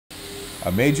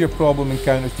A major problem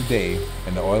encountered today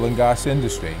in the oil and gas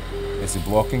industry is the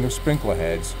blocking of sprinkler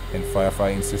heads in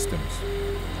firefighting systems.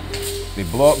 They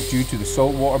block due to the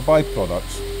saltwater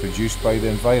byproducts produced by the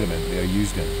environment they are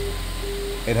used in.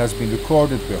 It has been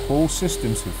recorded where whole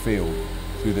systems have failed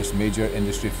through this major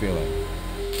industry failing.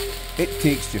 It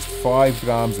takes just 5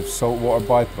 grams of saltwater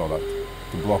byproduct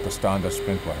to block a standard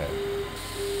sprinkler head.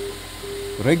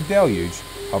 RigDeluge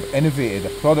have innovated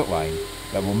a product line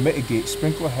that will mitigate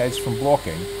sprinkler heads from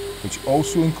blocking, which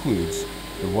also includes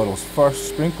the world's first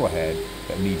sprinkler head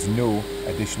that needs no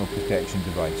additional protection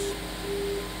device.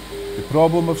 The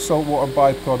problem of saltwater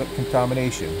byproduct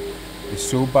contamination is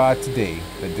so bad today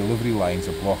that delivery lines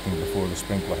are blocking before the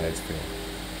sprinkler heads fail.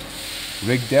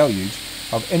 RigDeluge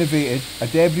have innovated a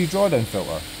debris drawdown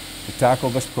filter to tackle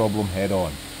this problem head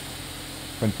on.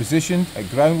 When positioned at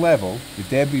ground level, the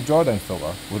debris drawdown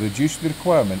filter will reduce the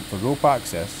requirement for rope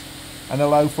access and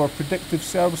allow for predictive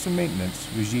service and maintenance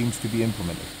regimes to be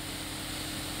implemented.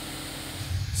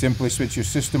 Simply switch your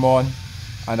system on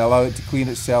and allow it to clean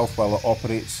itself while it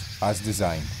operates as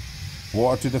designed.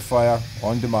 Water to the fire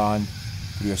on demand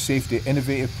through a safety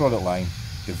innovative product line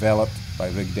developed by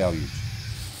RigDeluge.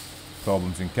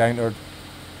 Problems encountered,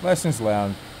 lessons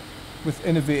learned, with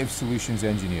innovative solutions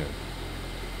engineered.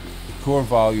 The core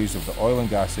values of the oil and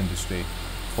gas industry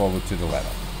followed to the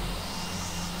letter.